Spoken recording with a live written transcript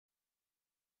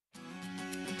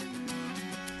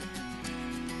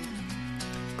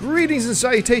Greetings and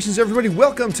salutations, everybody.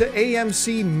 Welcome to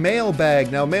AMC Mail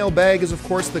Bag. Now, Mail Bag is, of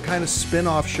course, the kind of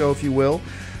spin-off show, if you will,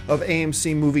 of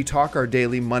AMC Movie Talk, our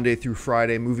daily Monday through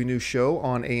Friday movie news show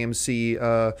on AMC,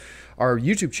 our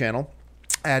YouTube channel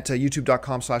at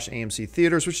youtube.com/AMC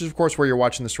Theaters, which is, of course, where you're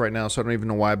watching this right now, so I don't even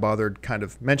know why I bothered kind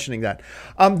of mentioning that.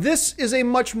 This is a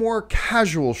much more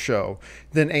casual show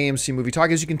than AMC Movie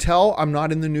Talk. As you can tell, I'm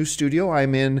not in the new studio.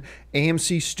 I'm in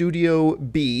AMC Studio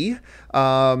B,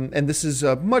 and this is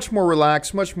much more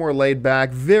relaxed, much more laid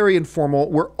back, very informal,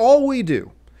 where all we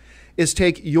do is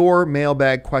take your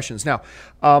mailbag questions. Now,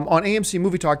 on AMC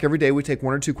Movie Talk, every day we take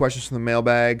one or two questions from the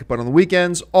mailbag, but on the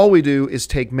weekends, all we do is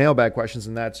take mailbag questions,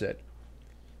 and that's it.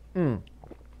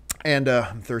 And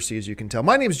I'm thirsty, as you can tell.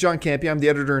 My name is John Campea. I'm the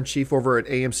editor-in-chief over at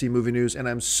AMC Movie News, and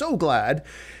I'm so glad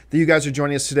that you guys are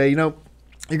joining us today. You know,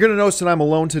 you're going to notice that I'm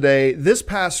alone today. This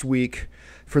past week,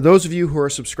 for those of you who are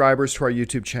subscribers to our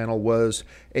YouTube channel, was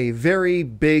a very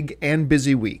big and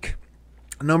busy week.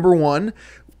 Number one,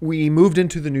 we moved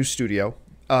into the new studio,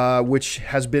 which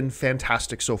has been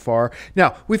fantastic so far.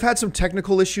 Now, we've had some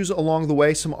technical issues along the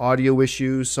way, some audio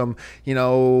issues, some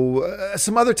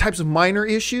other types of minor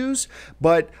issues.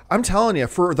 But I'm telling you,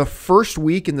 for the first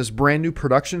week in this brand new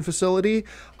production facility,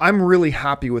 I'm really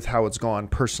happy with how it's gone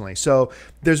personally. So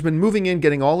there's been moving in,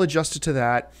 getting all adjusted to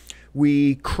that.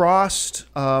 We crossed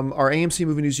our AMC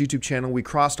Movie News YouTube channel. We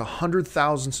crossed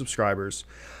 100,000 subscribers.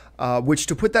 Which,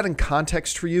 to put that in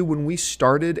context for you, when we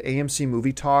started AMC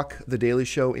Movie Talk, the daily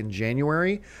show, in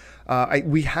January,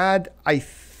 we had, I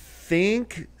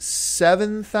think,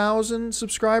 7,000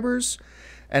 subscribers.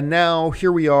 And now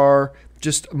here we are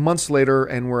just months later,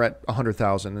 and we're at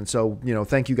 100,000. And so, you know,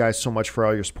 thank you guys so much for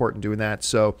all your support in doing that.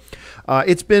 So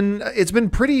it's been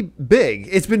pretty big.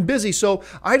 It's been busy. So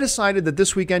I decided that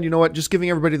this weekend, you know what, just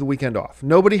giving everybody the weekend off.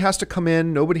 Nobody has to come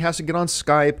in. Nobody has to get on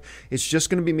Skype. It's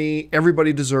just going to be me.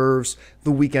 Everybody deserves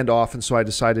the weekend off. And so I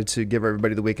decided to give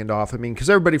everybody the weekend off. I mean, because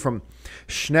everybody from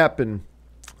Schnepp and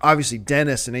obviously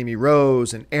Dennis and Amy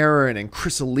Rose and Aaron and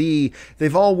Chris Lee,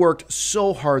 they've all worked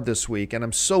so hard this week, and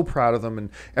I'm so proud of them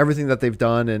and everything that they've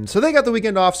done. And so they got the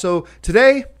weekend off. So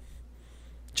today,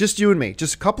 just you and me,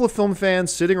 just a couple of film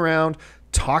fans sitting around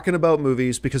talking about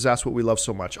movies, because that's what we love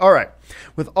so much. All right,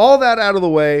 with all that out of the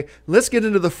way, let's get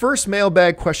into the first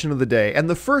mailbag question of the day. And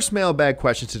the first mailbag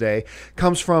question today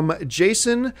comes from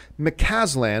Jason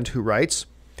McCasland, who writes,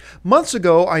 "Months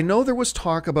ago, I know there was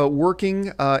talk about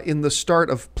working in the start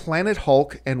of Planet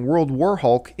Hulk and World War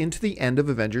Hulk into the end of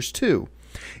Avengers 2.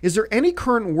 Is there any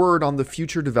current word on the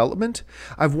future development?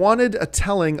 I've wanted a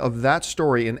telling of that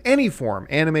story in any form,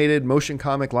 animated, motion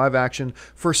comic, live action,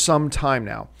 for some time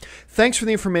now. Thanks for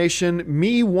the information.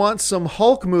 Me wants some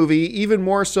Hulk movie, even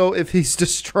more so if he's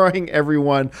destroying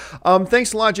everyone."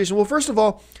 Thanks a lot, Jason. Well, first of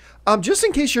all, just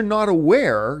in case you're not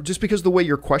aware, just because the way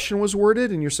your question was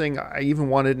worded and you're saying I even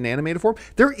wanted an animated form,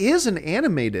 there is an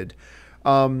animated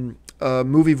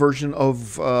movie version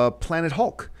of Planet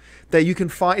Hulk that you can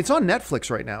find. It's on Netflix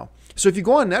right now. So if you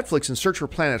go on Netflix and search for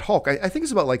Planet Hulk, I think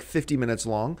it's about like 50 minutes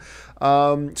long.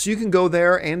 So you can go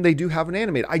there, and they do have an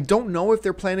animated. I don't know if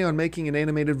they're planning on making an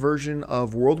animated version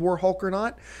of World War Hulk or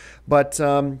not, but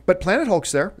Planet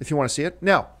Hulk's there if you want to see it.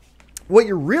 Now, what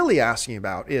you're really asking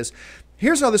about is,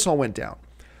 here's how this all went down.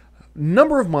 A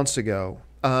number of months ago,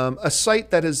 a site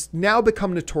that has now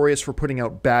become notorious for putting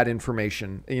out bad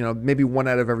information, you know, maybe 1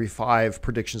 out of every 5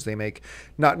 predictions they make,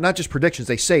 not just predictions,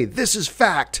 they say, this is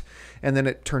fact, and then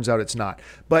it turns out it's not.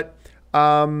 But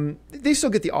they still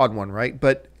get the odd one, right?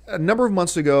 But a number of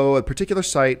months ago, a particular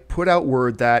site put out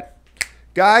word that,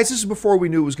 guys, this is before we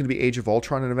knew it was going to be Age of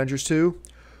Ultron and Avengers 2.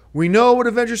 We know what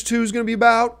Avengers 2 is going to be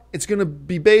about. It's going to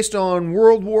be based on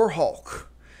World War Hulk.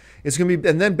 It's going to be,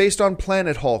 and then based on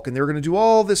Planet Hulk, and they were going to do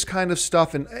all this kind of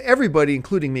stuff, and everybody,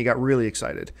 including me, got really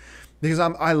excited because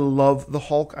I love the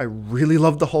Hulk. I really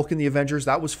love the Hulk in the Avengers.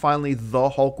 That was finally the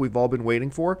Hulk we've all been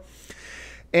waiting for.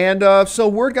 And so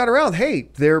word got around, hey,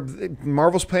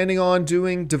 Marvel's planning on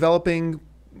developing,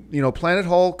 you know, Planet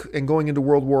Hulk and going into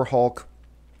World War Hulk.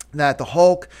 That the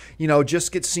Hulk, you know,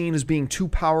 just gets seen as being too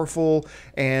powerful,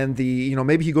 and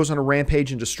maybe he goes on a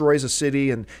rampage and destroys a city,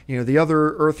 and, you know, the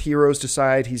other Earth heroes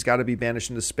decide he's got to be banished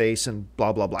into space and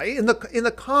blah, blah, blah. In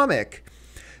the comic,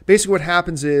 basically what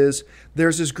happens is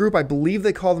there's this group, I believe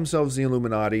they call themselves the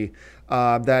Illuminati,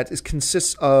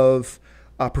 consists of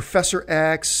Professor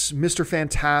X, Mr.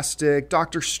 Fantastic,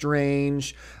 Doctor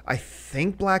Strange, I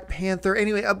think Black Panther.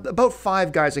 Anyway, about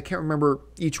 5 guys. I can't remember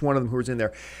each one of them who was in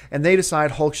there. And they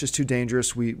decide Hulk's just too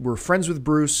dangerous. We're friends with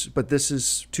Bruce, but this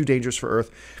is too dangerous for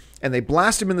Earth. And they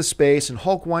blast him into space, and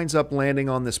Hulk winds up landing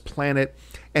on this planet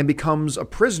and becomes a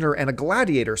prisoner and a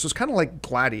gladiator. So it's kind of like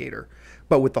Gladiator,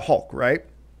 but with the Hulk, right?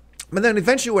 But then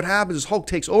eventually what happens is Hulk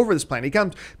takes over this planet.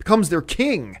 He becomes their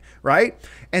king, right?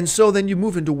 And so then you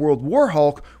move into World War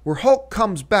Hulk, where Hulk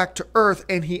comes back to Earth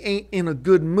and he ain't in a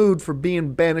good mood for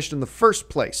being banished in the first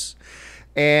place.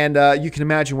 And you can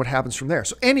imagine what happens from there.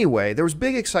 So anyway, there was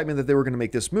big excitement that they were going to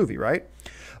make this movie, right?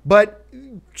 But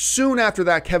soon after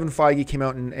that, Kevin Feige came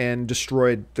out and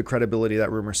destroyed the credibility of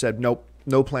that rumor, said, nope,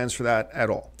 no plans for that at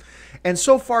all. And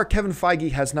so far, Kevin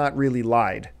Feige has not really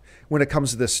lied when it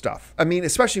comes to this stuff. I mean,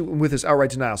 especially with his outright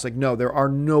denial. It's like, no, there are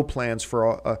no plans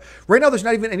for right now, there's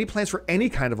not even any plans for any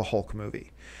kind of a Hulk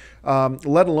movie,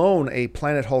 let alone a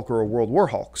Planet Hulk or a World War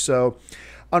Hulk. So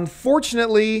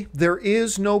unfortunately, there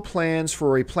is no plans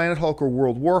for a Planet Hulk or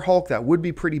World War Hulk. That would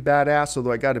be pretty badass,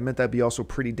 although I got to admit that'd be also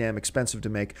pretty damn expensive to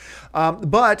make.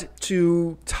 But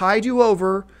to tide you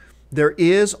over, there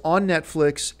is on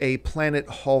Netflix a Planet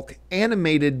Hulk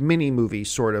animated mini movie,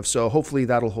 sort of. So hopefully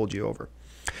that'll hold you over.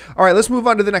 All right, let's move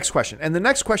on to the next question. And the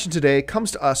next question today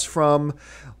comes to us from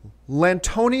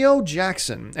Lantonio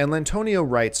Jackson. And Lantonio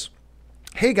writes,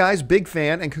 hey guys, big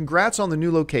fan and congrats on the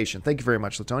new location. Thank you very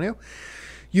much, Lantonio.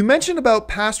 You mentioned about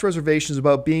past reservations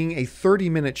about being a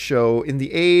 30-minute show in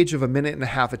the age of a minute and a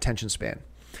half attention span.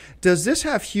 Does this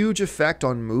have huge effect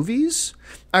on movies?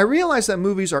 I realize that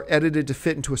movies are edited to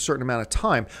fit into a certain amount of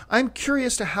time. I'm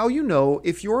curious to how you know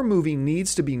if your movie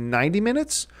needs to be 90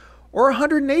 minutes or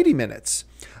 180 minutes.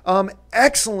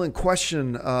 Excellent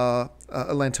question,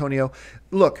 Lantonio.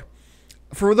 Look,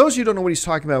 for those of you who don't know what he's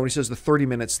talking about when he says the 30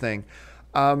 minutes thing,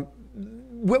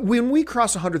 when we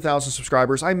crossed 100,000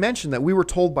 subscribers, I mentioned that we were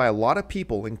told by a lot of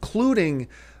people, including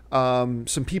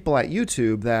some people at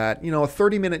YouTube, that, you know, a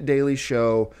 30-minute daily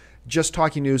show, just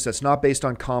talking news that's not based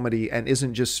on comedy and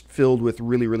isn't just filled with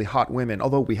really, really hot women.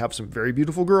 Although we have some very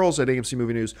beautiful girls at AMC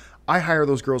Movie News. I hire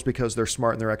those girls because they're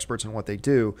smart and they're experts in what they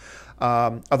do.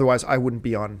 Otherwise, I wouldn't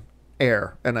be on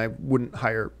air, and I wouldn't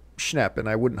hire Schnepp, and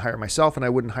I wouldn't hire myself, and I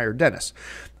wouldn't hire Dennis.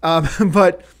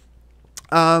 But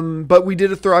we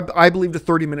did I believe the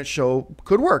 30-minute show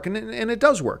could work, and it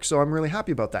does work. So I'm really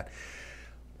happy about that.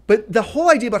 But the whole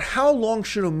idea about how long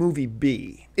should a movie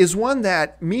be is one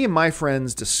that me and my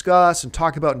friends discuss and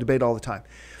talk about and debate all the time.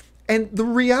 And the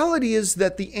reality is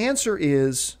that the answer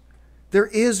is there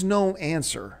is no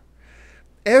answer.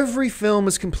 Every film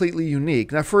is completely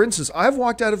unique. Now, for instance, I've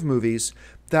walked out of movies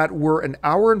that were an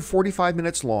hour and 45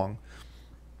 minutes long,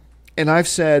 and I've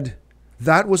said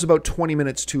that was about 20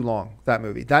 minutes too long, that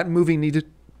movie. That movie needed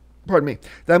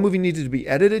to be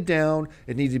edited down.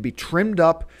 It needed to be trimmed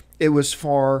up. It was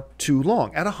far too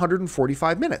long at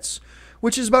 145 minutes,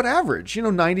 which is about average.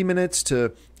 90 minutes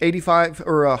to 85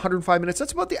 or 105 minutes.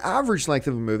 That's about the average length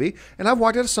of a movie. And I've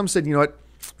walked out of some said, you know what,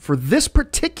 for this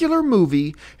particular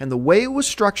movie and the way it was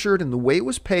structured and the way it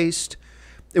was paced,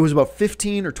 it was about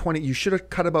 15 or 20. You should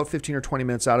have cut about 15 or 20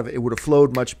 minutes out of it. It would have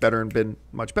flowed much better and been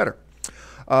much better.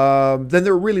 Then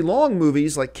there were really long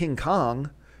movies like King Kong.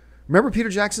 Remember Peter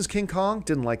Jackson's King Kong?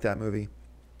 Didn't like that movie.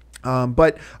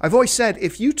 But I've always said,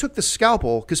 if you took the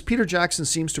scalpel, because Peter Jackson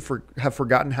seems to have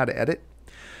forgotten how to edit.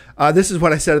 This is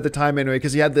what I said at the time anyway,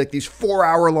 because he had these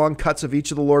 4-hour-long cuts of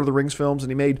each of the Lord of the Rings films, and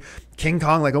he made King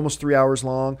Kong like almost 3 hours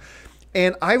long.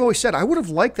 And I've always said, I would have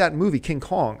liked that movie, King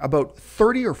Kong, about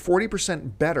 30 or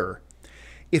 40% better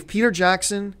if Peter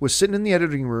Jackson was sitting in the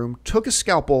editing room, took a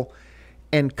scalpel,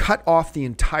 and cut off the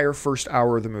entire first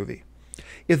hour of the movie.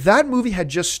 If that movie had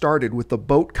just started with the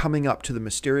boat coming up to the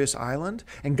mysterious island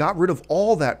and got rid of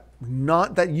all that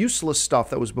useless stuff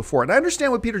that was before, and I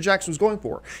understand what Peter Jackson was going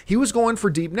for. He was going for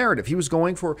deep narrative. He was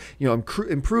going for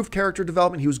improved character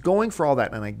development. He was going for all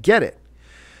that, and I get it,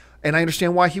 and I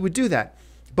understand why he would do that.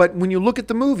 But when you look at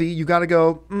the movie, you got to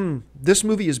go, this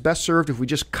movie is best served if we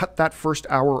just cut that first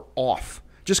hour off.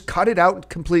 Just cut it out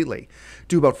completely.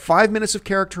 Do about 5 minutes of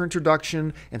character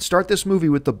introduction and start this movie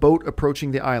with the boat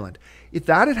approaching the island. If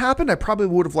that had happened, I probably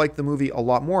would have liked the movie a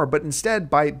lot more. But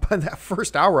instead, by that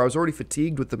first hour, I was already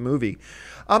fatigued with the movie.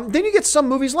 Then you get some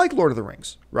movies like Lord of the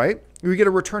Rings, right? You get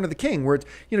a Return of the King where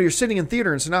you're sitting in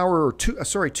theater and it's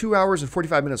 2 hours and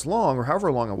 45 minutes long, or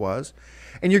however long it was.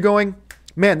 And you're going,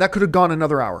 man, that could have gone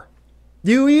another hour.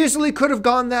 You easily could have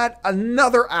gone that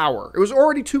another hour. It was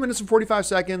already 2 minutes and 45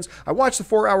 seconds. I watched the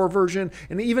 4-hour version,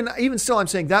 and even still, I'm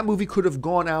saying that movie could have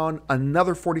gone on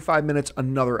another 45 minutes,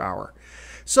 another hour.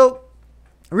 So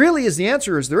really, the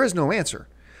answer is there is no answer.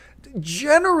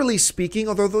 Generally speaking,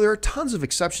 although there are tons of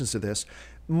exceptions to this,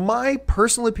 my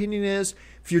personal opinion is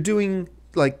if you're doing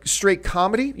like straight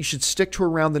comedy, you should stick to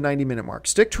around the 90-minute mark.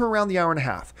 Stick to around the hour and a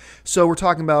half. So we're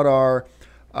talking about our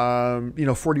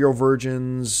 40-Year-Old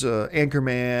Virgins,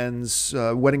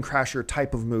 Anchormans, Wedding Crasher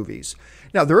type of movies.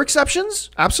 Now, there are exceptions,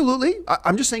 absolutely.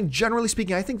 I'm just saying, generally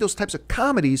speaking, I think those types of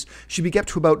comedies should be kept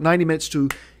to about 90 minutes to,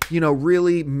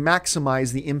 really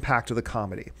maximize the impact of the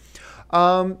comedy.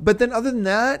 But then other than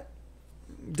that,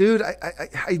 dude,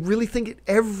 I really think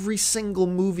every single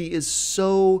movie is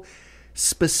so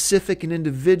specific and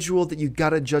individual that you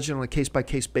got to judge it on a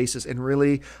case-by-case basis. And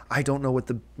really, I don't know what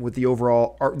the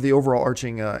overall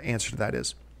arching answer to that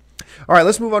is. All right,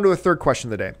 let's move on to a third question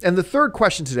of the day. And the third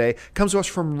question today comes to us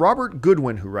from Robert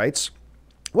Goodwin, who writes,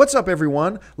 "What's up,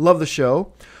 everyone? Love the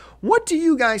show. What do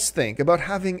you guys think about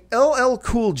having LL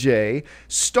Cool J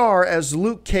star as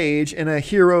Luke Cage in a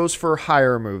Heroes for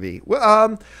Hire movie?"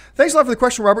 Well, thanks a lot for the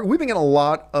question, Robert. We've been getting a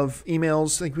lot of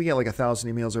emails. I think we get like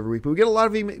 1,000 emails every week, but we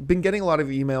get been getting a lot of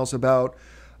emails about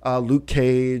Luke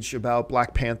Cage, about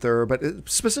Black Panther, but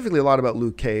specifically a lot about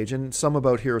Luke Cage and some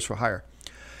about Heroes for Hire.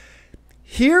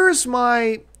 Here's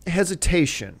my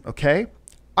hesitation, okay?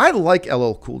 I like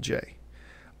LL Cool J.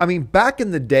 I mean, back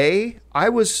in the day, I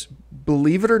was,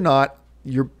 believe it or not,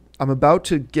 I'm about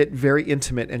to get very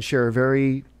intimate and share a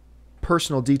very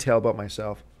personal detail about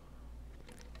myself.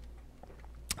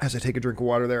 As I take a drink of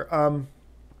water there. All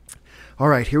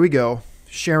right, here we go.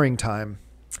 Sharing time.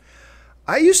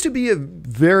 I used to be a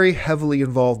very heavily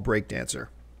involved breakdancer.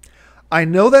 I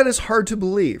know that is hard to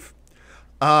believe.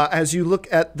 As you look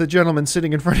at the gentleman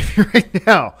sitting in front of you right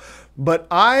now. But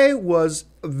I was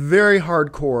very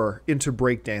hardcore into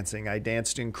breakdancing. I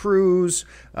danced in crews.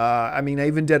 I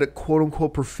even did it quote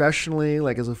unquote professionally,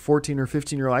 like as a 14 or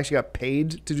 15-year-old. I actually got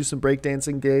paid to do some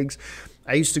breakdancing gigs.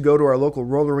 I used to go to our local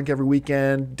roller rink every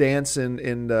weekend, dance in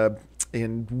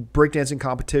breakdancing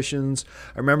competitions.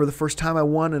 I remember the first time I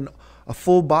won a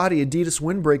full body Adidas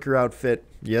windbreaker outfit.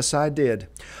 Yes, I did.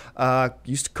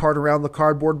 Used to cart around the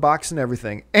cardboard box and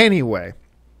everything. Anyway,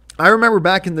 I remember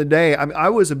back in the day, I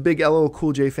was a big LL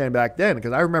Cool J fan back then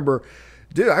because I remember,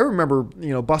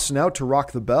 busting out to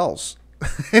Rock the Bells.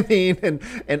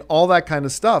 and all that kind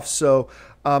of stuff. So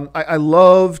I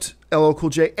loved LL Cool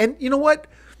J. And you know what?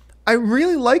 I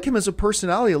really like him as a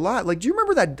personality a lot. Like, do you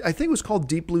remember that? I think it was called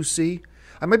Deep Blue Sea.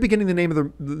 I might be getting the name of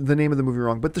the movie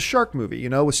wrong, but the shark movie,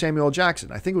 with Samuel L.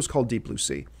 Jackson. I think it was called Deep Blue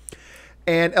Sea.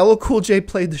 And LL Cool J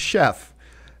played the chef,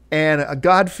 and a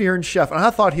God-fearing chef. And I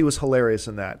thought he was hilarious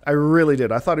in that. I really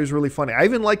did. I thought he was really funny. I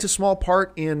even liked a small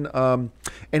part in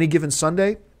Any Given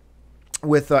Sunday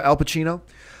with Al Pacino.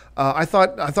 I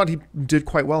thought he did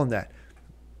quite well in that.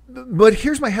 But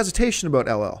here's my hesitation about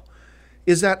LL,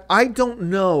 is that I don't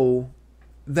know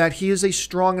that he is a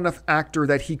strong enough actor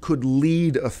that he could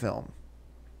lead a film.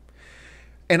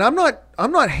 And I'm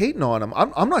not hating on him.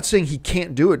 I'm not saying he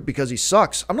can't do it because he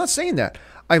sucks. I'm not saying that.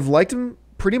 I've liked him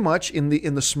pretty much in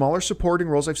the smaller supporting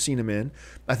roles I've seen him in.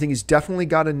 I think he's definitely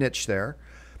got a niche there.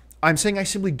 I'm saying I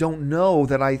simply don't know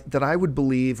that I would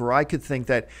believe, or I could think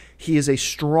that he is a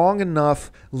strong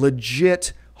enough,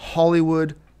 legit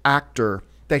Hollywood actor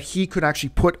that he could actually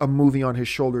put a movie on his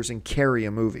shoulders and carry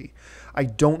a movie. I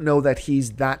don't know that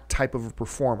he's that type of a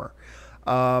performer.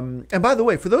 And by the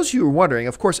way, for those of you who are wondering,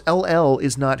 of course, LL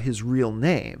is not his real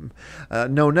name.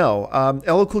 No.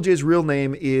 LL Cool J's real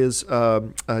name is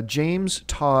James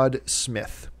Todd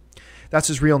Smith. That's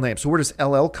his real name. So where does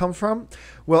LL come from?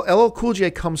 Well, LL Cool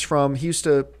J comes from, he used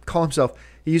to call himself,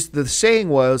 the saying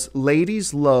was,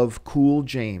 ladies love Cool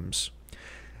James.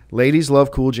 Ladies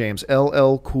love Cool James,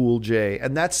 LL Cool J.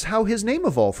 And that's how his name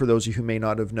evolved, for those of you who may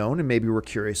not have known and maybe were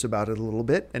curious about it a little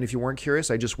bit. And if you weren't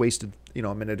curious, I just wasted,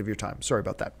 a minute of your time. Sorry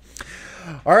about that.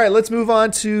 All right, let's move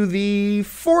on to the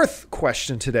fourth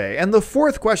question today. And the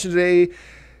fourth question today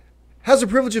has the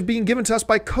privilege of being given to us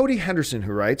by Cody Henderson,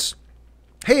 who writes,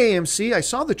 "Hey AMC, I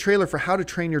saw the trailer for How to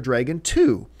Train Your Dragon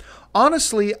 2.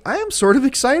 Honestly, I am sort of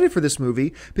excited for this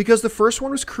movie because the first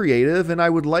one was creative and I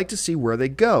would like to see where they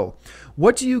go.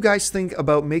 What do you guys think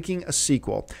about making a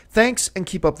sequel? Thanks and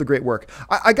keep up the great work."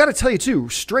 I got to tell you too,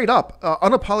 straight up,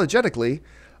 unapologetically,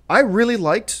 I really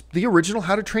liked the original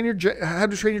How to Train Your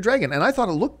Dragon, and I thought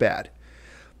it looked bad.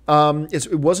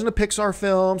 It wasn't a Pixar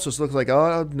film, so it looked like,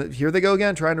 oh, here they go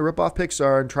again, trying to rip off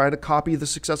Pixar and try to copy the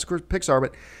success of Pixar.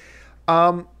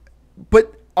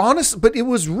 But it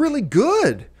was really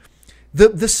good. The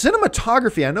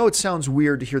cinematography, I know it sounds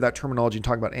weird to hear that terminology and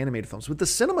talk about animated films, but the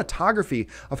cinematography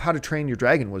of How to Train Your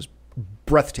Dragon was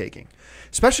breathtaking,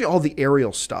 especially all the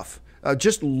aerial stuff.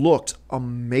 Just looked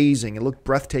amazing. It looked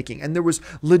breathtaking. And there was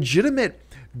legitimate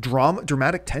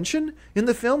dramatic tension in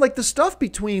the film, like the stuff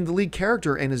between the lead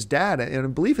character and his dad. And I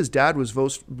believe his dad was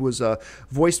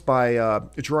voiced by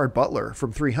Gerard Butler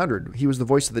from 300. He was the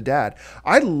voice of the dad.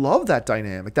 I love that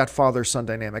dynamic, that father-son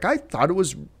dynamic. I thought it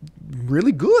was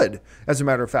really good, as a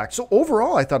matter of fact. So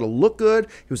overall, I thought it looked good.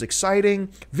 It was exciting,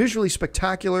 visually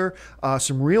spectacular,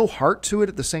 some real heart to it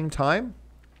at the same time.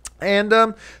 And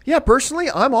yeah,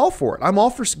 personally, I'm all for it. I'm all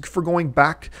for going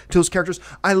back to those characters.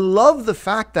 I love the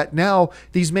fact that now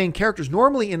these main characters,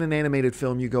 normally in an animated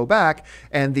film, you go back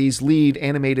and these lead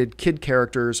animated kid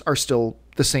characters are still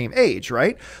the same age,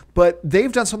 right? But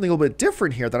they've done something a little bit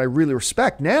different here that I really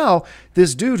respect. Now,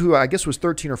 this dude who I guess was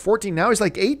 13 or 14, now he's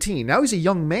like 18. Now he's a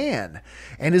young man,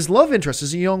 and his love interest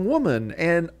is a young woman,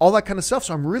 and all that kind of stuff.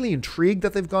 So I'm really intrigued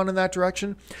that they've gone in that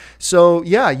direction. So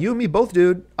yeah, you and me both,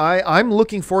 dude. I'm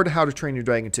looking forward to How to Train Your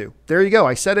Dragon 2. There you go.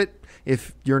 I said it.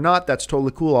 If you're not, that's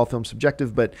totally cool. All film's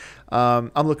subjective, but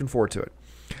I'm looking forward to it.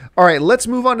 All right, let's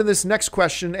move on to this next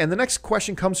question. And the next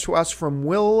question comes to us from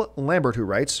Will Lambert, who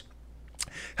writes,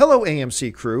 "Hello,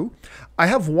 AMC crew. I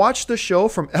have watched the show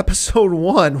from episode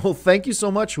 1. Well, thank you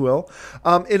so much, Will.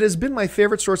 It has been my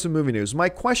favorite source of movie news. My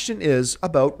question is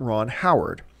about Ron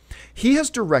Howard. He has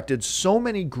directed so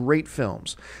many great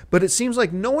films, but it seems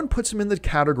like no one puts him in the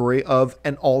category of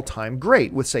an all-time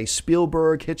great with, say,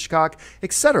 Spielberg, Hitchcock,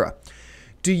 etc.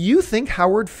 Do you think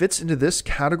Howard fits into this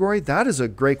category?" That is a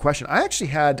great question. I actually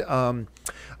had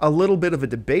a little bit of a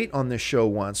debate on this show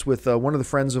once with one of the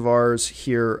friends of ours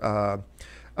here,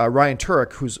 Ryan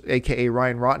Turek, who's AKA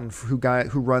Ryan Rotten,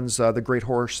 who runs the great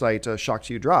horror site Shock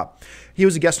to You Drop. He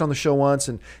was a guest on the show once,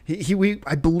 and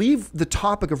I believe the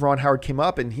topic of Ron Howard came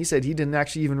up, and he said he didn't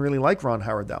actually even really like Ron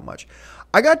Howard that much.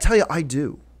 I got to tell you, I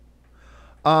do.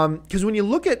 Because when you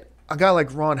look at a guy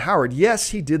like Ron Howard, yes,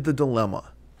 he did The Dilemma.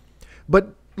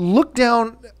 But look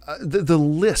down the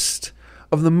list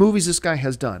of the movies this guy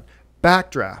has done.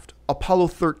 Backdraft, Apollo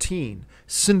 13,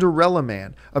 Cinderella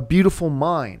Man, A Beautiful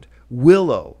Mind,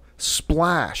 Willow,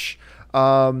 Splash,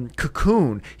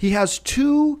 Cocoon. He has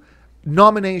 2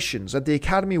 nominations at the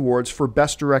Academy Awards for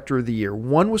Best Director of the Year.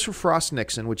 One was for Frost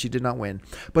Nixon, which he did not win,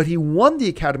 but he won the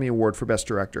Academy Award for Best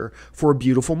Director for A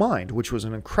Beautiful Mind, which was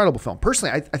an incredible film.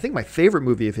 Personally, I think my favorite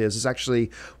movie of his is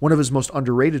actually one of his most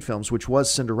underrated films, which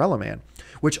was Cinderella Man,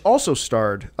 which also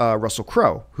starred Russell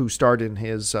Crowe, who starred in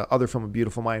his other film, A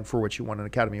Beautiful Mind, for which he won an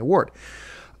Academy Award.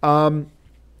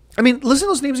 I mean, listen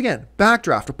to those names again.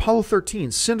 Backdraft, Apollo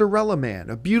 13, Cinderella Man,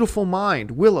 A Beautiful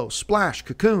Mind, Willow, Splash,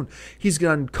 Cocoon. He's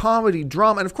done comedy,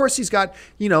 drama, and of course he's got,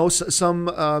 you know, some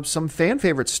fan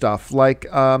favorite stuff like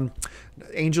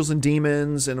Angels and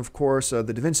Demons, and of course the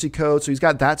Da Vinci Code. So he's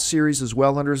got that series as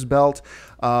well under his belt.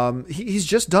 He's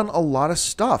just done a lot of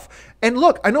stuff. And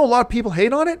look, I know a lot of people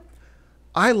hate on it.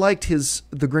 I liked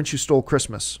The Grinch Who Stole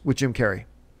Christmas with Jim Carrey.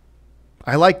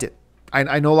 I liked it.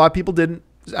 I know a lot of people didn't.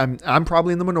 I'm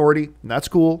probably in the minority, and that's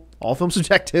cool. All films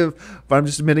subjective, but I'm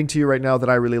just admitting to you right now that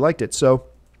I really liked it. So,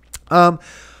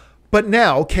 but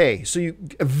now, okay, so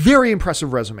a very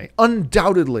impressive resume,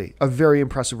 undoubtedly a very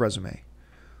impressive resume.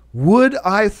 Would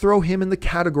I throw him in the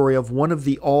category of one of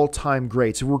the all-time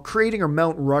greats? If we're creating a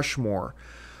Mount Rushmore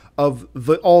of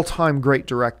the all-time great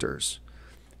directors,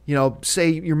 you know, say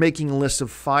you're making a list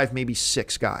of 5, maybe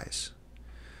 6 guys.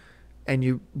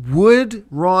 And would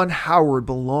Ron Howard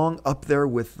belong up there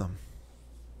with them?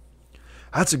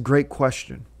 That's a great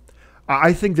question.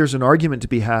 I think there's an argument to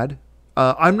be had.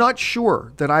 I'm not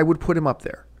sure that I would put him up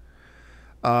there.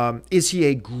 Is he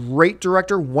a great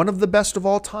director? One of the best of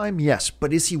all time? Yes.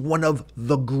 But is he one of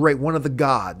the great, one of the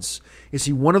gods? Is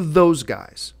he one of those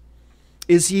guys?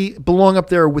 Is he belong up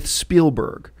there with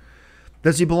Spielberg?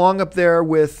 Does he belong up there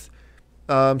with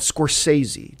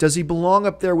Scorsese? Does he belong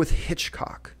up there with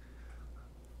Hitchcock?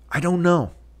 I don't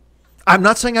know. I'm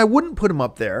not saying I wouldn't put him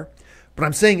up there, but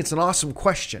I'm saying it's an awesome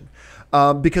question.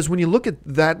 Because when you look at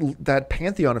that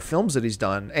pantheon of films that he's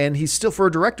done, and he's still, for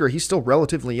a director, he's still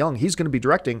relatively young. He's going to be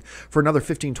directing for another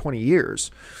 15, 20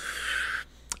 years.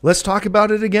 Let's talk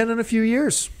about it again in a few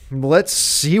years. Let's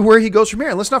see where he goes from here.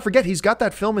 And let's not forget, he's got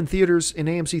that film in theaters, in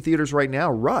AMC theaters right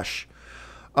now, Rush,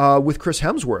 with Chris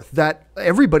Hemsworth, that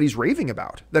everybody's raving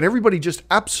about, that everybody just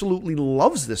absolutely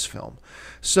loves this film.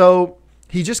 So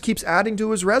he just keeps adding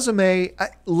to his resume.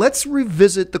 Let's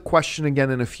revisit the question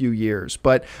again in a few years.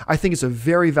 But I think it's a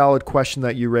very valid question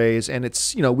that you raise, and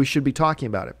it's, you know, we should be talking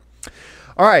about it.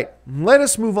 All right, let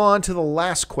us move on to the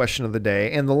last question of the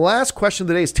day. And the last question of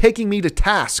the day is taking me to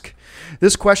task.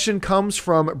 This question comes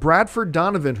from Bradford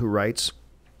Donovan, who writes,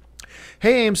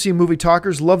 "Hey, AMC Movie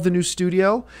Talkers, love the new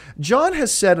studio. John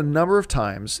has said a number of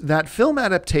times that film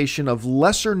adaptation of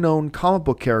lesser-known comic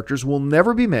book characters will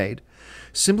never be made,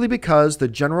 simply because the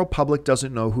general public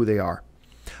doesn't know who they are.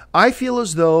 I feel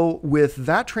as though with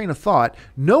that train of thought,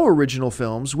 no original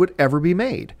films would ever be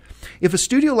made. If a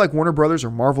studio like Warner Brothers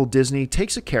or Marvel Disney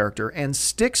takes a character and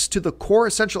sticks to the core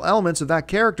essential elements of that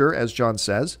character, as John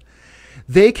says,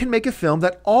 they can make a film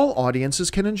that all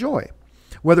audiences can enjoy,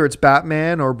 whether it's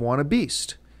Batman or Buona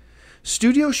Beast.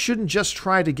 Studios shouldn't just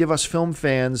try to give us film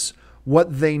fans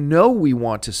what they know we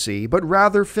want to see, but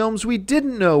rather films we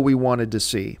didn't know we wanted to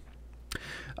see.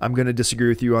 I'm going to disagree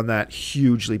with you on that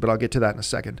hugely, but I'll get to that in a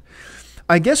second.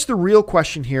 I guess the real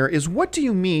question here is, what do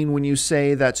you mean when you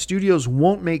say that studios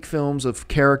won't make films of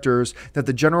characters that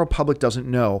the general public doesn't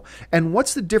know? And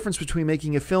what's the difference between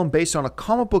making a film based on a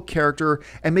comic book character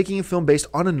and making a film based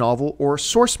on a novel or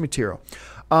source material?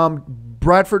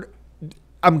 Bradford,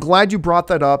 I'm glad you brought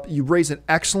that up. You raised an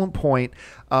excellent point.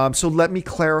 So let me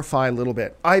clarify a little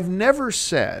bit. I've never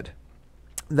said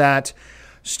that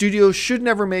studios should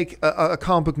never make a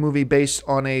comic book movie based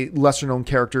on a lesser known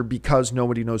character because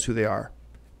nobody knows who they are.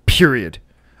 Period.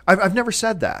 I've never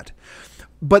said that.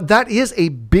 But that is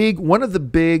one of the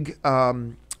big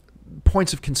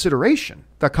points of consideration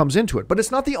that comes into it. But it's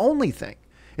not the only thing.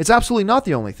 It's absolutely not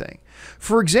the only thing.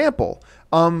 For example,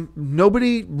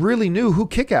 nobody really knew who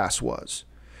Kick-Ass was.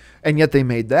 And yet they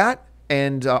made that,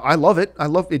 and I love it.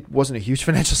 It wasn't a huge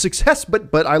financial success,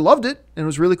 but I loved it, and it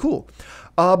was really cool.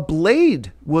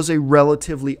 Blade was a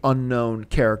relatively unknown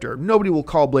character. Nobody will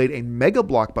call Blade a mega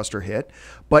blockbuster hit,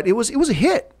 but it was a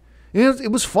hit.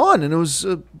 It was fun, and it was,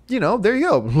 there you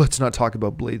go. Let's not talk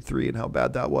about Blade 3 and how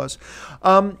bad that was.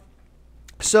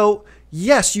 So,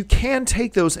 yes, you can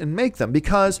take those and make them,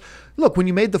 because, look, when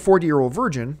you made The 40-Year-Old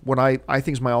Virgin, what I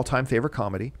think is my all-time favorite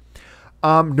comedy,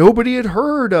 nobody had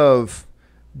heard of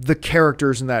the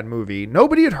characters in that movie.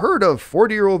 Nobody had heard of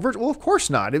 40-Year-Old Virgin. Well, of course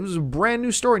not. It was a brand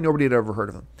new story. Nobody had ever heard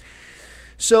of them.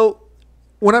 So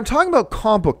when I'm talking about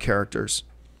comic book characters,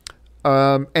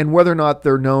 and whether or not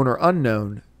they're known or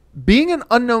unknown, being an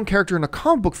unknown character in a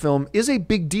comic book film is a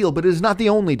big deal, but it is not the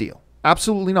only deal.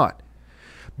 Absolutely not.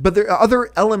 But there are other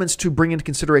elements to bring into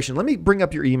consideration. Let me bring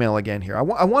up your email again here. I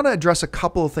want to address a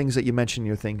couple of things that you mentioned in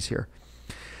your things here.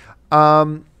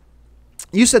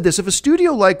 You said this: if a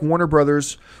studio like Warner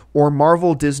Brothers or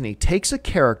Marvel Disney takes a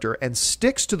character and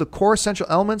sticks to the core essential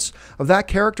elements of that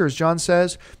character, as John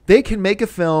says, they can make a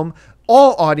film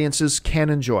all audiences can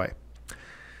enjoy.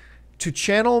 To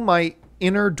channel my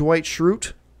inner Dwight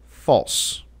Schrute,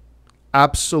 false.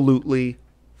 Absolutely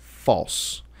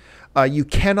false. You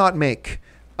cannot make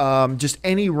just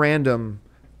any random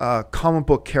comic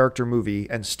book character movie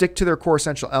and stick to their core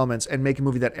essential elements and make a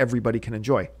movie that everybody can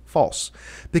enjoy. False.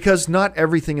 Because not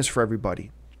everything is for everybody.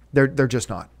 They're just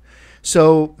not.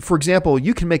 So, for example,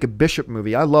 you can make a Bishop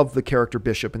movie. I love the character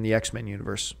Bishop in the X-Men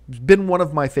universe. It's been one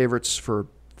of my favorites for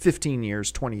 15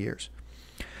 years, 20 years.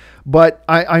 But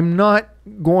I'm not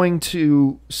going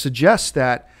to suggest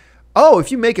that, oh,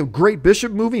 if you make a great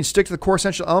Bishop movie and stick to the core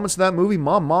essential elements of that movie,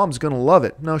 mom's going to love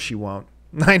it. No, she won't.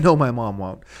 I know my mom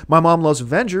won't. My mom loves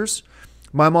Avengers.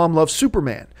 My mom loves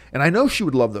Superman. And I know she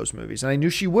would love those movies. And I knew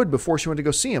she would before she went to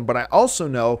go see them. But I also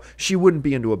know she wouldn't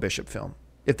be into a Bishop film.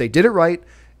 If they did it right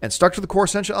and stuck to the core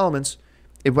essential elements.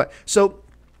 So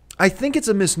I think it's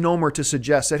a misnomer to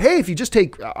suggest that, hey, if you just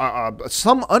take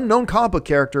some unknown comic book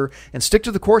character and stick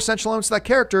to the core essential elements of that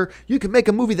character, you can make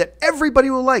a movie that everybody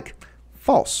will like.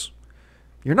 False.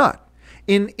 You're not.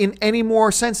 In any more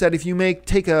sense that if you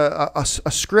take a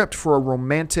script for a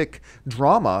romantic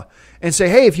drama and say,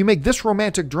 hey, if you make this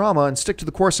romantic drama and stick to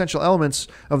the core essential elements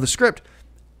of the script,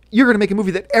 you're going to make a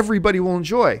movie that everybody will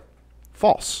enjoy.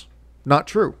 False. Not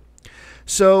true.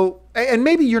 So, and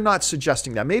maybe you're not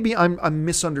suggesting that. Maybe I'm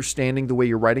misunderstanding the way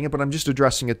you're writing it, but I'm just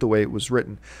addressing it the way it was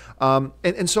written.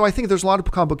 And so I think there's a lot of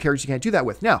comic book characters you can't do that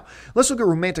with. Now, let's look at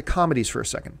romantic comedies for a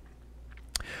second.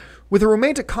 With a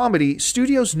romantic comedy,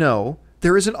 studios know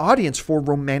there is an audience for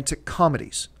romantic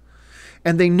comedies.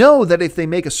 And they know that if they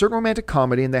make a certain romantic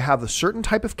comedy and they have a certain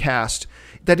type of cast,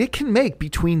 that it can make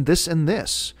between this and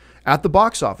this at the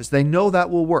box office. They know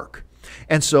that will work.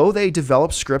 And so they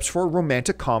develop scripts for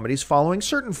romantic comedies following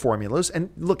certain formulas. And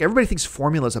look, everybody thinks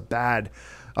formula is a bad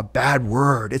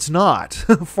word. It's not.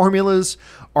 Formulas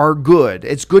are good.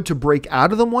 It's good to break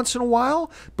out of them once in a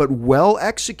while, but well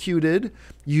executed,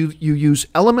 you use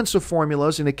elements of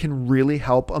formulas and it can really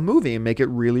help a movie and make it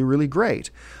really, really great.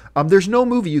 There's no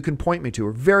movie you can point me to,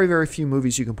 or very, very few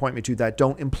movies you can point me to that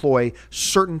don't employ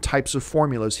certain types of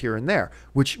formulas here and there,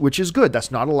 which is good.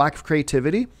 That's not a lack of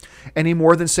creativity any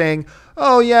more than saying,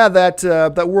 oh yeah,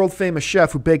 that world famous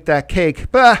chef who baked that cake,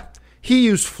 he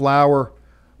used flour.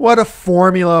 What a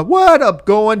formula. What a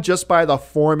going just by the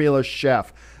formula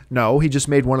chef. No, he just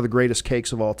made one of the greatest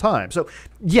cakes of all time. So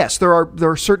yes, there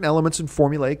are certain elements and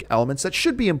formulaic elements that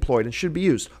should be employed and should be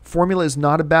used. Formula is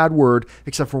not a bad word,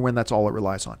 except for when that's all it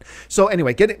relies on. So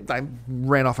anyway, I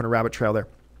ran off on a rabbit trail there.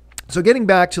 So getting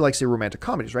back to, like, say, romantic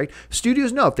comedies, right?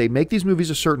 Studios know if they make these movies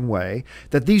a certain way,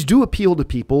 that these do appeal to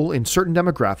people in certain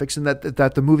demographics, and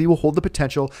that the movie will hold the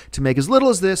potential to make as little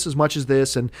as this, as much as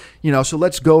this. And, so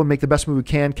let's go and make the best movie we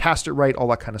can, cast it right, all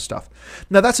that kind of stuff.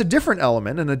 Now, that's a different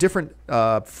element and a different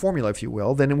formula, if you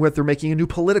will, than when they're making a new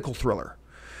political thriller.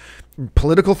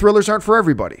 Political thrillers aren't for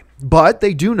everybody, but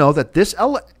they do know that this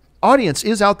audience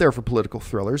is out there for political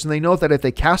thrillers, and they know that if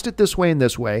they cast it this way and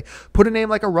this way, put a name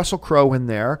like a Russell Crowe in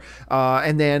there,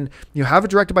 and then have it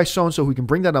directed by so-and-so who can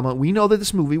bring that up, we know that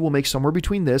this movie will make somewhere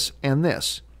between this and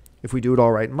this if we do it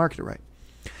all right and market it right.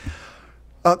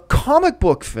 Comic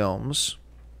book films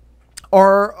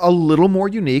are a little more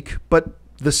unique, but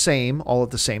the same all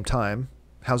at the same time.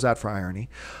 How's that for irony?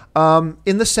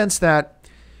 In the sense that,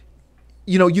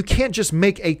 you can't just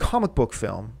make a comic book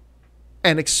film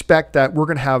and expect that we're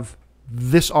going to have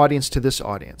this audience to this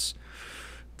audience.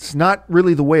 It's not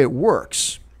really the way it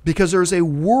works, because there's a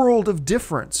world of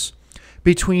difference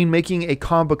between making a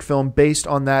comic book film based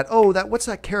on what's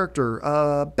that character?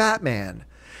 Batman.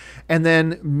 And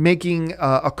then making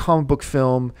a comic book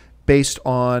film based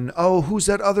on, who's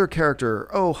that other character?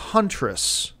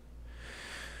 Huntress.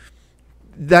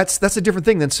 That's a different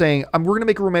thing than saying, we're going to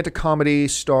make a romantic comedy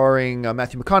starring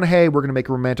Matthew McConaughey. We're going to make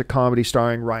a romantic comedy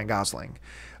starring Ryan Gosling.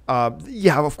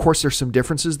 Of course, there's some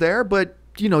differences there, but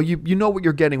you know what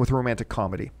you're getting with a romantic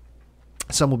comedy.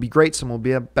 Some will be great, some will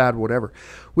be bad, whatever.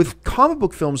 With comic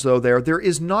book films, though, there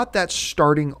is not that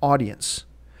starting audience.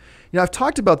 I've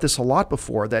talked about this a lot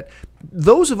before, that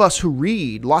those of us who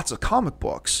read lots of comic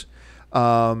books,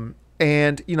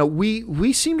 and,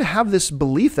 we seem to have this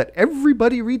belief that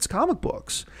everybody reads comic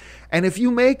books. And if you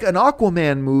make an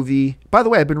Aquaman movie, by the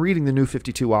way, I've been reading the new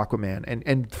 52 Aquaman.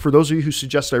 And for those of you who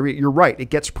suggest I read it, you're right. It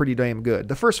gets pretty damn good.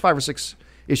 The first 5 or 6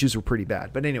 issues were pretty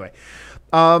bad. But anyway,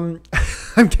 I'm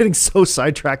getting so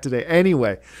sidetracked today.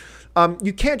 Anyway,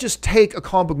 you can't just take a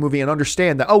comic book movie and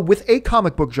understand that, with a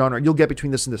comic book genre, you'll get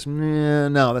between this and this.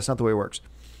 No, that's not the way it works.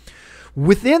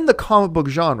 Within the comic book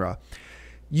genre,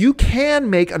 you can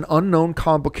make an unknown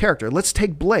comic book character. Let's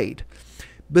take Blade.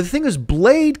 But the thing is,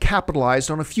 Blade capitalized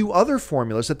on a few other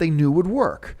formulas that they knew would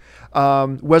work.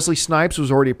 Wesley Snipes was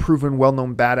already a proven,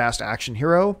 well-known badass action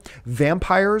hero.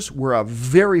 Vampires were a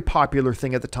very popular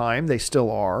thing at the time. They still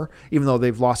are, even though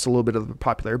they've lost a little bit of the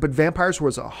popularity. But vampires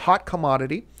was a hot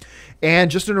commodity.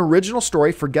 And just an original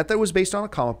story, forget that it was based on a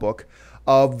comic book,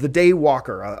 of the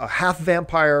Daywalker, a half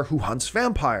vampire who hunts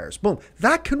vampires. Boom.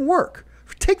 That can work.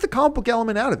 Take the comic book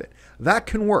element out of it. That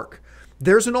can work.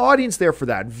 There's an audience there for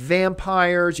that.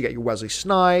 Vampires, you got your Wesley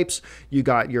Snipes, you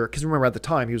got because remember at the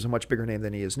time he was a much bigger name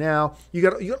than he is now. You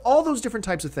got all those different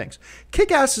types of things.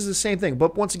 Kick-Ass is the same thing,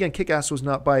 but once again, Kick-Ass was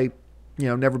not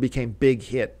never became big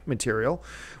hit material,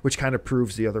 which kind of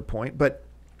proves the other point. But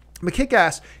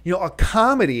Kick-Ass, a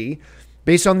comedy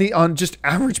based on just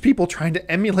average people trying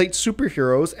to emulate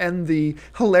superheroes and the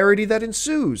hilarity that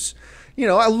ensues.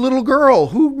 A little girl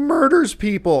who murders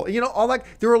people, all that.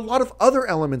 There are a lot of other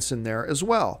elements in there as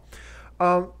well.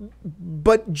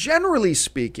 But generally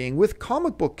speaking, with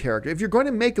comic book character, if you're going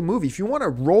to make a movie, if you want to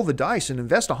roll the dice and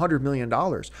invest $100 million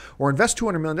or invest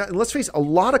 $200 million, let's face it, a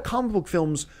lot of comic book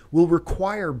films will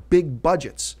require big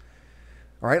budgets.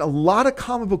 All right. A lot of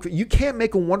comic book, you can't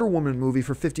make a Wonder Woman movie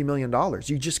for $50 million.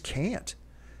 You just can't.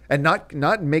 And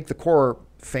not make the core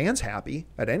fans happy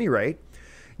at any rate.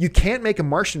 You can't make a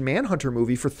Martian Manhunter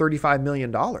movie for $35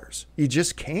 million. You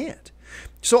just can't.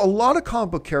 So a lot of comic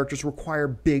book characters require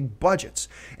big budgets.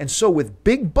 And so with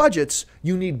big budgets,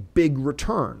 you need big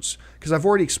returns. Because I've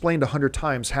already explained 100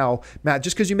 times how, Matt,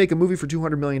 just because you make a movie for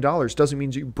 $200 million doesn't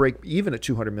mean you break even at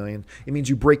 $200 million. It means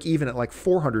you break even at like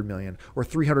 $400 million or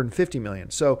 $350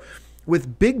 million. So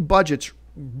with big budgets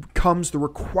comes the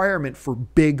requirement for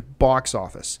big box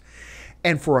office.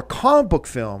 And for a comic book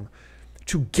film,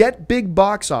 to get big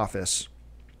box office,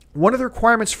 one of the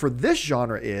requirements for this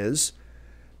genre is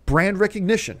brand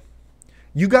recognition.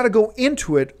 You got to go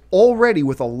into it already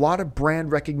with a lot of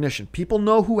brand recognition. People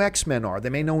know who X-Men are. They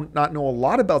may not know a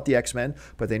lot about the X-Men,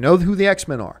 but they know who the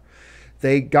X-Men are.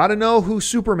 They got to know who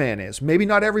Superman is. Maybe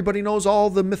not everybody knows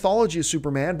all the mythology of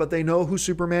Superman, but they know who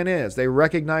Superman is. They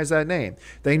recognize that name.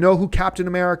 They know who Captain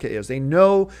America is. They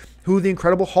know who the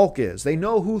Incredible Hulk is. They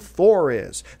know who Thor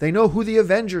is. They know who the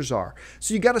Avengers are.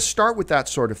 So you got to start with that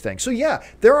sort of thing. So yeah,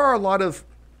 there are a lot of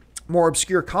more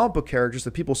obscure comic book characters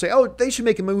that people say, they should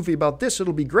make a movie about this.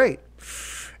 It'll be great.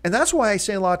 And that's why I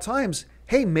say a lot of times,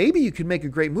 hey, maybe you could make a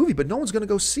great movie, but no one's going to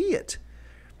go see it.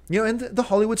 And the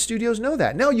Hollywood studios know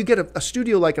that. Now you get a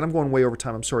studio like, and I'm going way over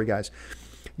time, I'm sorry guys.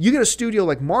 You get a studio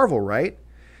like Marvel, right?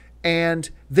 And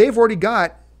they've already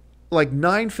got like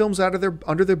 9 films under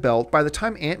their belt. By the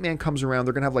time Ant-Man comes around,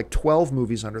 they're going to have like 12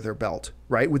 movies under their belt,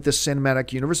 right? With this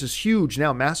cinematic universe, this huge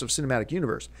now massive cinematic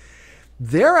universe.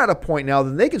 They're at a point now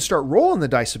that they can start rolling the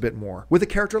dice a bit more with a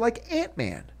character like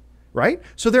Ant-Man, right?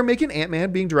 So they're making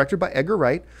Ant-Man, being directed by Edgar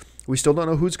Wright. We still don't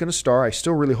know who's going to star. I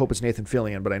still really hope it's Nathan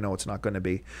Fillion, but I know it's not going to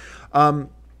be.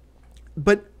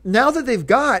 But now that they've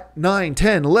got 9,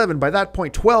 10, 11, by that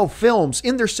point, 12 films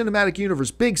in their cinematic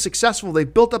universe, big, successful,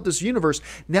 they've built up this universe.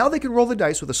 Now they can roll the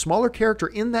dice with a smaller character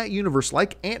in that universe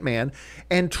like Ant-Man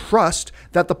and trust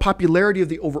that the popularity of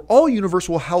the overall universe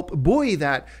will help buoy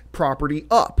that property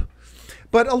up.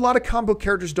 But a lot of comic book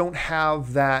characters don't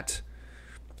have that,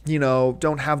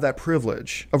 don't have that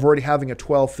privilege of already having a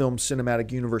 12-film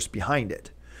cinematic universe behind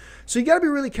it. So you got to be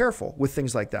really careful with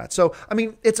things like that. So, I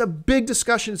mean, it's a big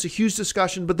discussion. It's a huge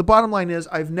discussion. But the bottom line is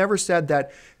I've never said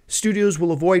that studios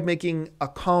will avoid making a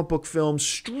comic book film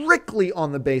strictly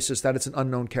on the basis that it's an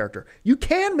unknown character. You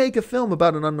can make a film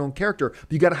about an unknown character,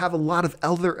 but you got to have a lot of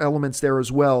other elements there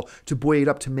as well to buoy it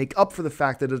up, to make up for the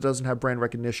fact that it doesn't have brand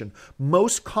recognition.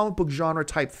 Most comic book genre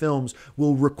type films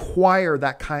will require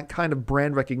that kind of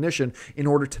brand recognition in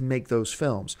order to make those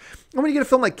films. And when you get a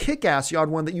film like Kick-Ass, the odd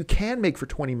one that you can make for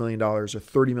 $20 million or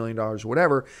 $30 million or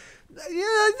whatever,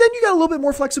 yeah, then you got a little bit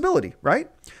more flexibility, right?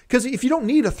 Because if you don't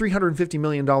need a $350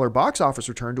 million box office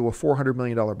return to a $400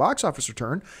 million box office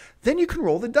return, then you can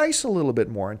roll the dice a little bit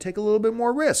more and take a little bit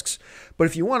more risks. But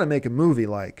if you want to make a movie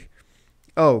like,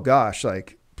 I don't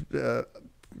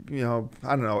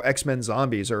know, X-Men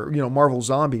Zombies or, Marvel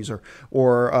Zombies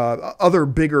or other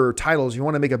bigger titles, you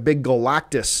want to make a big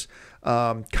Galactus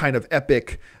kind of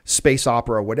epic space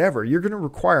opera, whatever, you're going to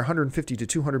require $150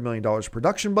 to $200 million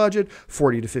production budget,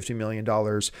 $40 to $50 million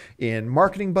in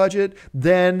marketing budget.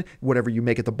 Then whatever you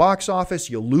make at the box office,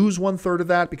 you'll lose 1/3 of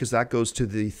that because that goes to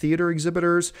the theater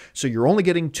exhibitors. So you're only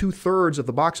getting 2/3 of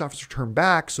the box office return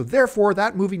back. So therefore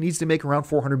that movie needs to make around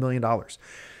 $400 million.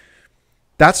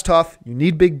 That's tough. You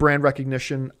need big brand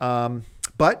recognition.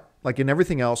 But like in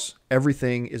everything else,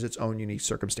 everything is its own unique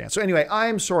circumstance. So anyway,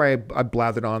 I'm sorry I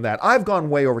blathered on that. I've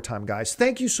gone way over time, guys.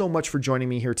 Thank you so much for joining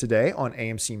me here today on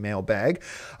AMC Mail Bag.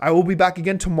 I will be back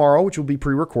again tomorrow, which will be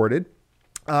pre-recorded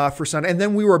for Sunday. And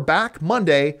then we were back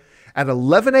Monday at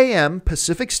 11 a.m.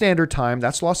 Pacific Standard Time.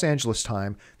 That's Los Angeles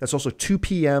time. That's also 2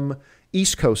 p.m.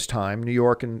 East Coast time, New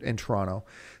York and Toronto.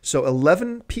 So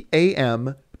 11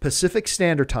 a.m. Pacific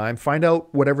Standard Time. Find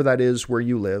out whatever that is where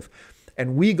you live.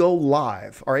 And we go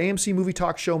live. Our AMC Movie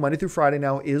Talk Show Monday through Friday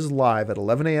now is live at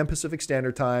 11 a.m. Pacific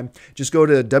Standard Time. Just go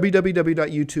to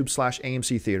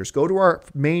www.youtube/AMC Theaters. Go to our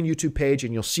main YouTube page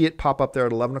and you'll see it pop up there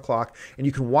at 11 o'clock. And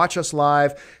you can watch us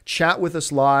live, chat with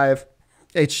us live.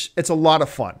 It's a lot of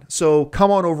fun. So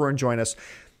come on over and join us.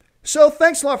 So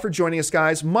thanks a lot for joining us,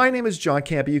 guys. My name is John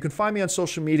Campia. You can find me on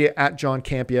social media at John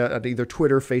Campia at either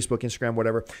Twitter, Facebook, Instagram,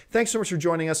 whatever. Thanks so much for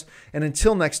joining us. And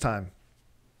until next time,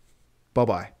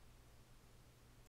 bye-bye.